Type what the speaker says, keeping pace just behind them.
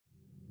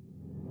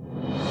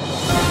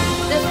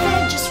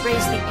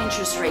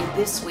interest rate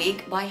this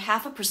week by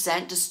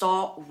 0.5% to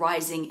stall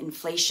rising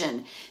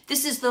inflation.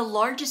 This is the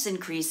largest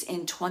increase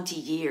in 20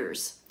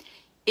 years.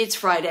 It's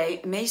Friday,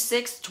 May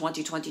 6,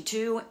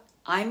 2022.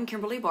 I'm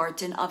Kimberly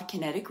Barton of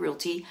Kinetic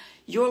Realty,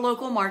 your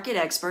local market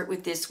expert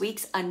with this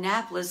week's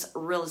Annapolis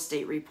Real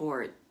Estate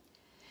Report.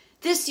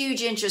 This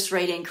huge interest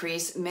rate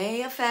increase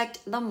may affect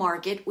the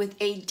market with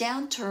a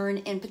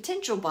downturn in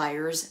potential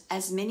buyers,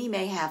 as many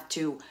may have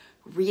to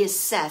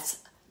reassess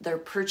their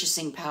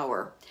purchasing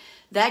power.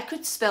 That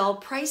could spell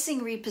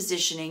pricing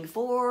repositioning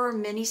for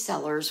many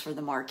sellers for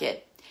the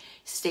market.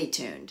 Stay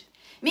tuned.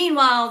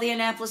 Meanwhile, the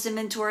Annapolis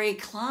inventory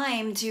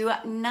climbed to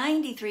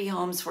 93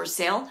 homes for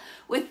sale,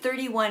 with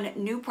 31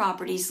 new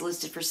properties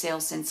listed for sale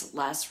since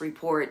last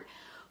report.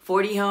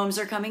 40 homes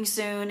are coming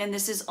soon, and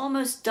this is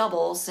almost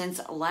double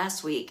since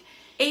last week.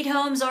 8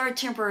 homes are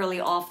temporarily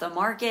off the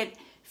market,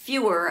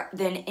 fewer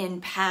than in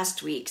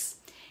past weeks.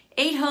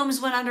 8 homes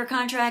went under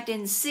contract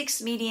in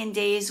 6 median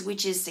days,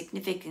 which is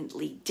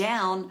significantly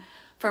down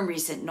from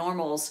recent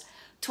normals.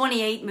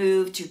 28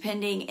 moved to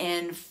pending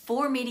in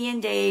 4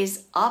 median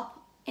days, up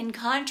in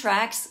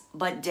contracts,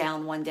 but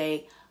down 1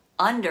 day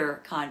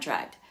under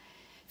contract.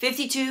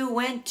 52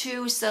 went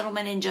to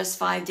settlement in just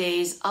 5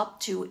 days, up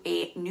to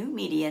a new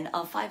median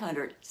of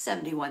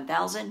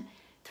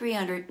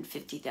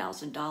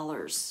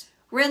 $571,350,000.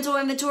 Rental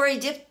inventory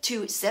dipped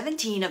to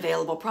 17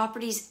 available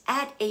properties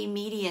at a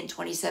median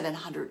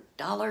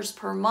 $2,700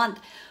 per month.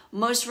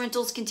 Most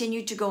rentals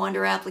continued to go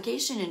under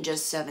application in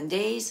just 7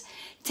 days.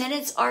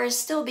 Tenants are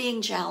still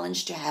being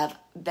challenged to have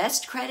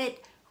best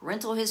credit,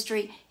 rental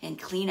history, and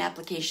clean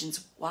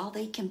applications while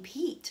they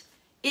compete.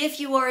 If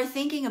you are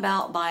thinking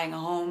about buying a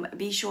home,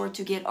 be sure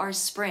to get our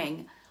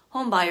spring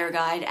home buyer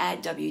guide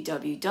at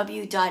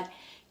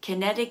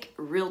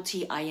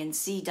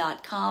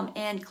www.kineticrealtyinc.com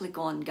and click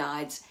on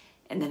guides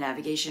in the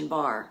navigation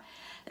bar.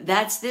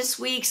 That's this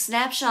week's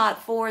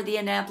snapshot for the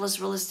Annapolis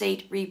Real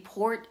Estate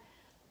Report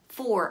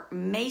for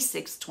May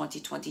 6,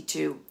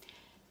 2022.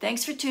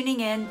 Thanks for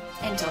tuning in.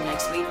 Until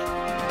next week,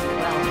 be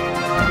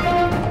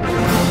well.